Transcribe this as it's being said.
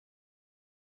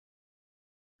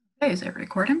Okay, is it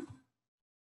recording?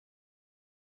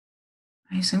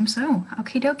 I assume so.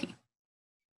 Okie dokie.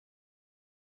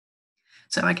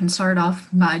 So I can start off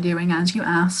by doing as you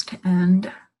asked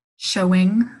and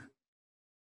showing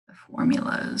the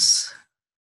formulas.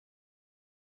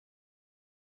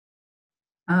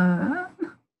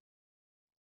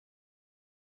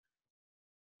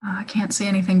 I can't see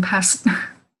anything past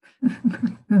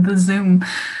the Zoom.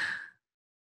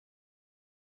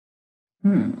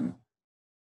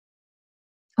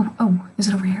 Oh, is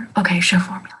it over here? Okay, show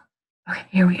formula. Okay,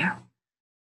 here we go.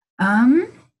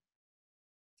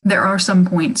 There are some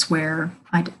points where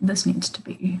this needs to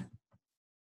be,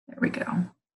 there we go.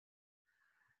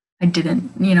 I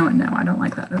didn't, no, I don't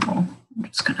like that at all. I'm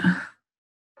just gonna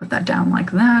put that down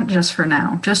like that just for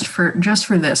now, just for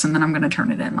this, and then I'm gonna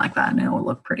turn it in like that and it will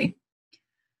look pretty.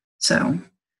 So,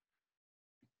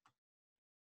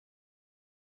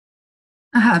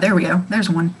 there we go. There's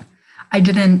one. I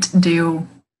didn't do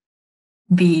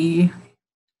the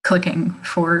clicking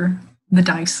for the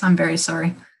dice. I'm very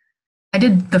sorry. I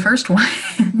did the first one.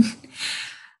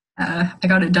 I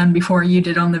got it done before you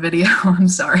did on the video. I'm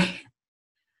sorry.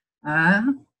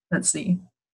 Let's see.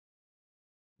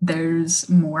 There's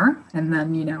more, and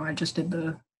then, I just did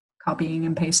the copying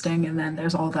and pasting, and then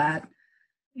there's all that.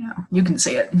 You can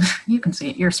see it. You can see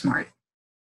it. You're smart.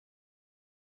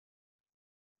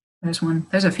 There's one.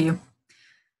 There's a few.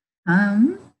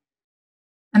 And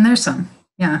there's some.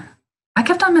 Yeah. I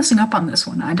kept on messing up on this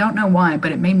one. I don't know why,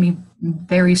 but it made me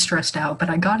very stressed out. But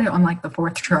I got it on like the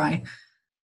 4th try.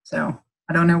 So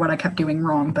I don't know what I kept doing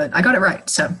wrong, but I got it right.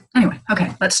 So anyway,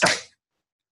 okay, let's start.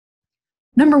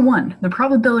 Number 1, the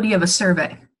probability of a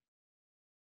survey.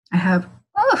 I have,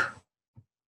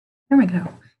 there we go.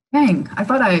 Dang, I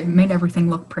thought I made everything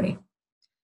look pretty.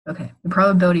 Okay, the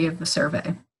probability of the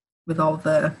survey with all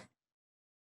the,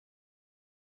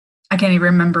 I can't even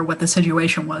remember what the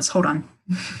situation was. Hold on.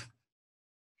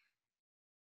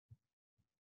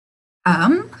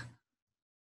 I'm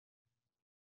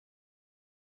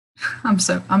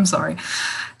sorry.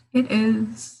 It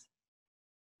is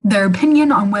their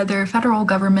opinion on whether federal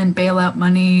government bailout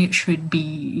money should be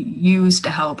used to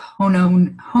help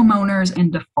homeowners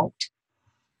in default.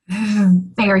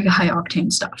 Very high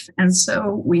octane stuff. And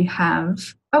so we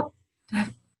have,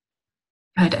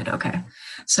 I did, okay.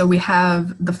 So we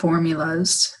have the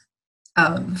formulas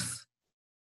of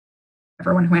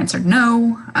everyone who answered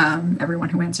no, everyone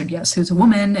who answered yes who's a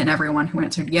woman, and everyone who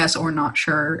answered yes or not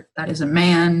sure that is a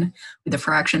man, with the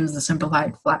fractions, the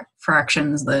simplified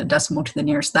fractions, the decimal to the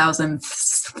nearest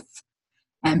thousandth,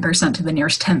 and percent to the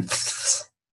nearest tenth.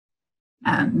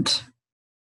 And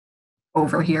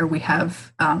over here we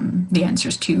have the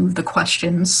answers to the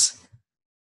questions.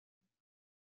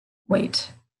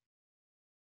 Wait.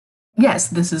 Yes,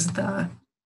 this is the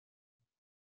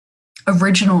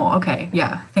original. Okay,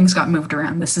 yeah, things got moved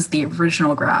around. This is the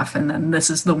original graph, and then this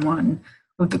is the one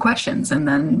with the questions. And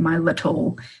then my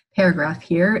little paragraph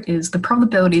here is the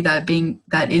probability that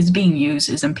is being used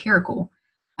is empirical.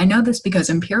 I know this because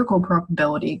empirical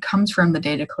probability comes from the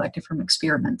data collected from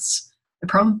experiments. The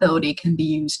probability can be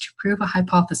used to prove a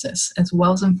hypothesis, as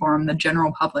well as inform the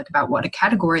general public about what a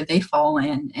category they fall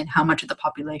in and how much of the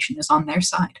population is on their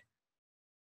side.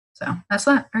 So that's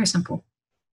that, very simple.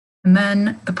 And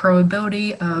then the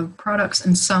probability of products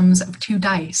and sums of 2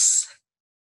 dice.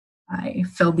 I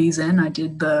filled these in. I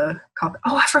did the copy.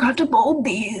 Oh, I forgot to bold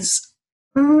these.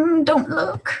 Don't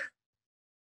look.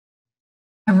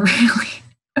 I really,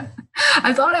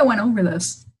 I thought I went over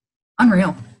this.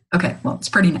 Unreal. Okay, well, it's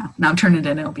pretty now. Now turn it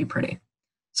in, it'll be pretty.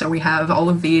 So we have all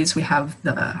of these. We have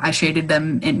I shaded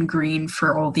them in green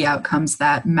for all the outcomes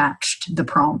that matched the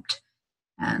prompt.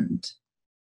 And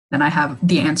then I have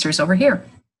the answers over here.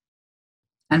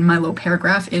 And my little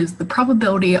paragraph is the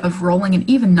probability of rolling an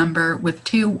even number with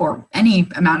 2 or any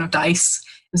amount of dice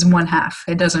is 1/2.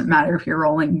 It doesn't matter if you're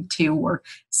rolling 2 or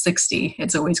 60.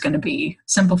 It's always going to be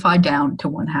simplified down to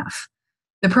 1/2.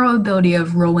 The probability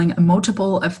of rolling a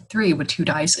multiple of 3 with 2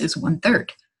 dice is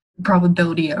 1/3. The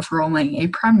probability of rolling a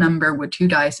prime number with 2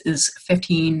 dice is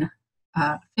 15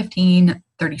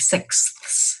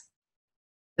 36ths.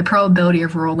 The probability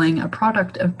of rolling a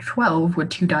product of 12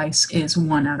 with 2 dice is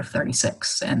 1 out of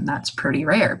 36, and that's pretty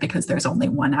rare because there's only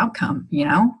one outcome,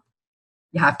 You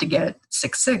have to get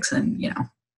 6, 6, and,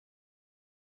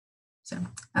 So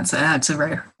that's a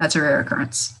rare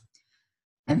occurrence.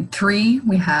 And 3,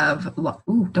 we have,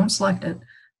 don't select it.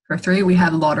 For 3, we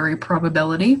have lottery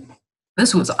probability.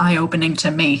 This was eye-opening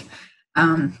to me.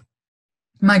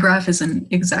 My graph isn't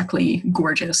exactly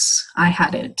gorgeous. I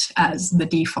had it as the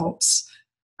defaults.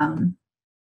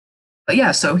 But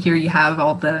yeah, so here you have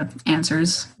all the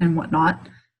answers and whatnot.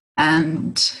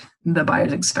 and the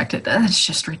buyers expected. That's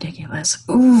just ridiculous.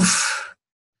 Oof.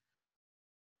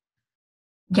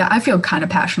 Yeah, I feel kind of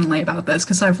passionately about this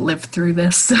because I've lived through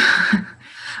this.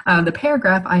 The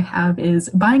paragraph I have is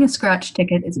buying a scratch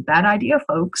ticket is a bad idea,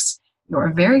 folks. You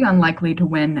are very unlikely to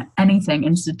win anything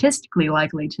and statistically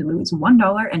likely to lose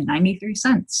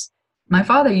 $1.93. My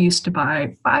father used to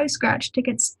buy 5 scratch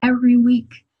tickets every week.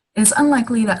 It is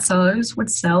unlikely that sellers would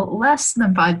sell less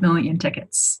than 5 million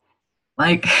tickets.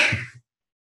 Like,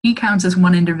 he counts as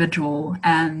one individual,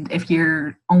 and if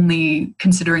you're only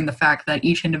considering the fact that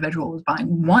each individual is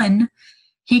buying one,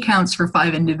 he counts for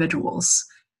 5 individuals.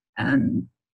 And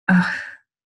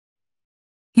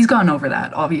he's gone over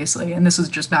that, obviously. And this was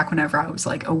just back whenever I was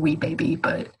like a wee baby,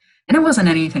 and it wasn't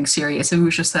anything serious. It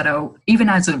was just that, even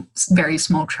as a very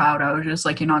small child, I was just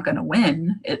like, you're not going to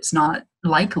win. It's not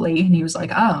likely. And he was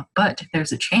like, oh, but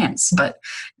there's a chance. But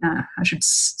I should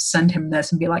send him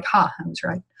this and be like, ha, I was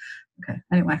right. Okay,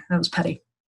 anyway, that was petty.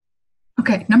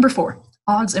 Okay, number 4,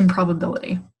 odds and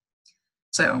probability.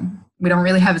 So we don't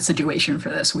really have a situation for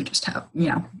this. We just have,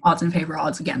 odds in favor,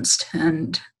 odds against.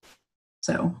 And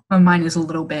so mine is a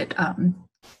little bit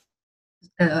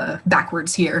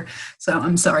backwards here. So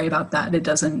I'm sorry about that. It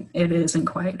isn't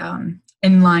quite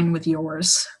in line with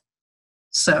yours.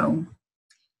 So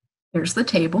there's the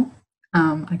table.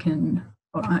 I can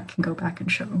go back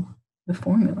and show the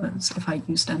formulas if I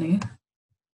used any.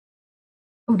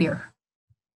 Oh dear.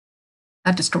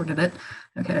 That distorted it.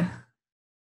 Okay.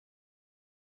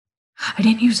 I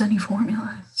didn't use any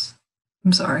formulas.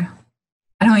 I'm sorry.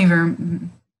 I don't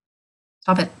even...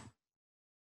 Stop it.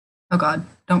 Oh God,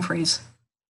 don't freeze.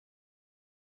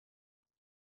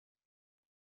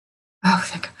 Oh,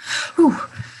 thank God. Ooh.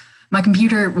 My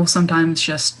computer will sometimes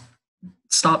just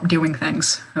stop doing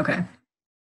things. Okay.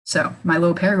 So my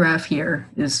little paragraph here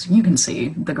is, you can see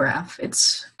the graph.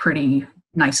 It's pretty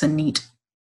nice and neat.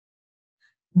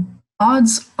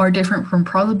 Odds are different from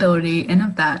probability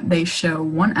in that they show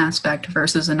one aspect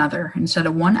versus another instead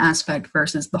of one aspect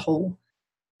versus the whole.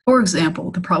 For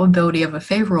example, the probability of a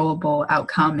favorable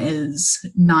outcome is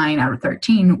 9 out of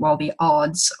 13, while the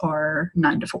odds are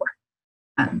 9 to 4.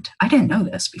 And I didn't know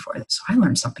this before this, so I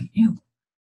learned something new.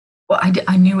 Well,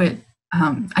 I knew it.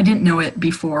 I didn't know it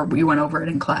before we went over it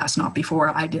in class, not before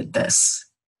I did this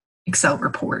Excel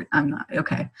report. I'm not,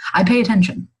 okay. I pay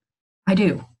attention. I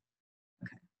do.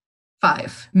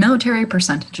 5, military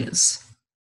percentages.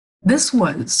 This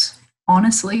was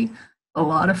honestly a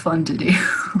lot of fun to do.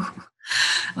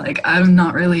 Like, I'm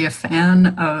not really a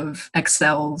fan of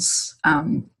Excel's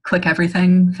click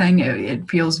everything thing. It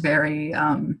feels very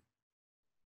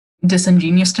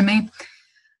disingenuous to me.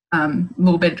 A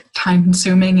little bit time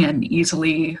consuming and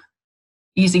easy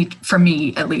for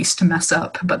me at least to mess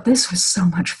up. But this was so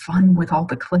much fun with all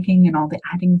the clicking and all the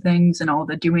adding things and all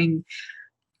the doing.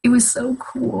 It was so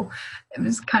cool. I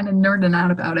was kind of nerding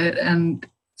out about it. And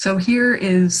so here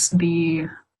is the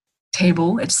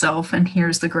table itself, and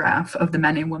here's the graph of the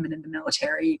men and women in the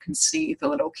military. You can see the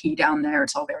little key down there.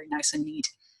 It's all very nice and neat.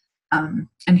 And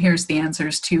here's the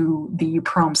answers to the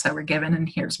prompts that were given, and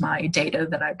here's my data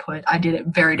that I put. I did it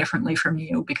very differently from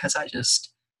you because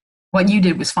what you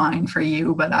did was fine for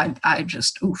you, but I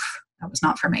just, that was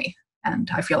not for me. And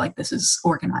I feel like this is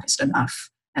organized enough.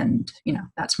 And,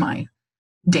 that's my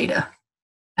data.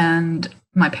 And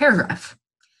my paragraph.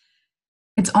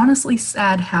 It's honestly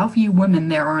sad how few women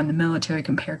there are in the military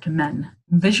compared to men.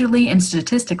 Visually and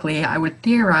statistically, I would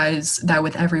theorize that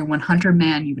with every 100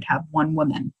 men, you would have 1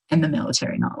 woman in the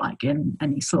military, not like in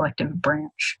any selective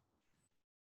branch.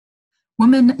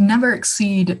 Women never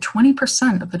exceed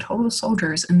 20% of the total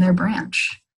soldiers in their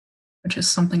branch, which is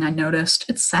something I noticed.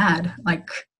 It's sad. Like,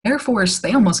 Air Force,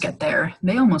 they almost get there,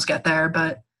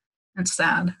 but it's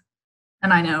sad.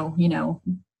 And I know,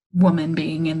 woman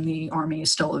being in the army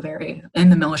is still in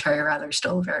the military rather,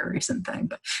 still a very recent thing.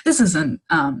 But this isn't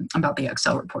about the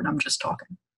Excel report. I'm just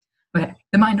talking. Okay,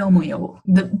 the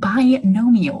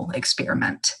binomial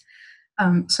experiment.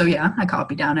 So yeah, I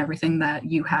copied down everything that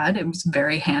you had. It was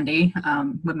very handy.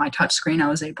 With my touch screen, I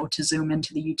was able to zoom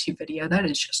into the YouTube video. That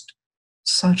is just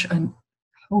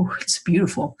it's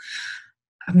beautiful.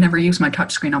 I've never used my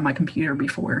touch screen on my computer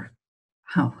before.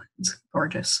 Oh, it's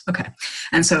gorgeous. Okay.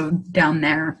 And so down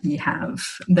there you have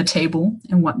the table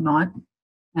and whatnot,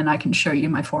 and I can show you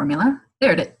my formula.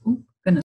 There it is. Ooh,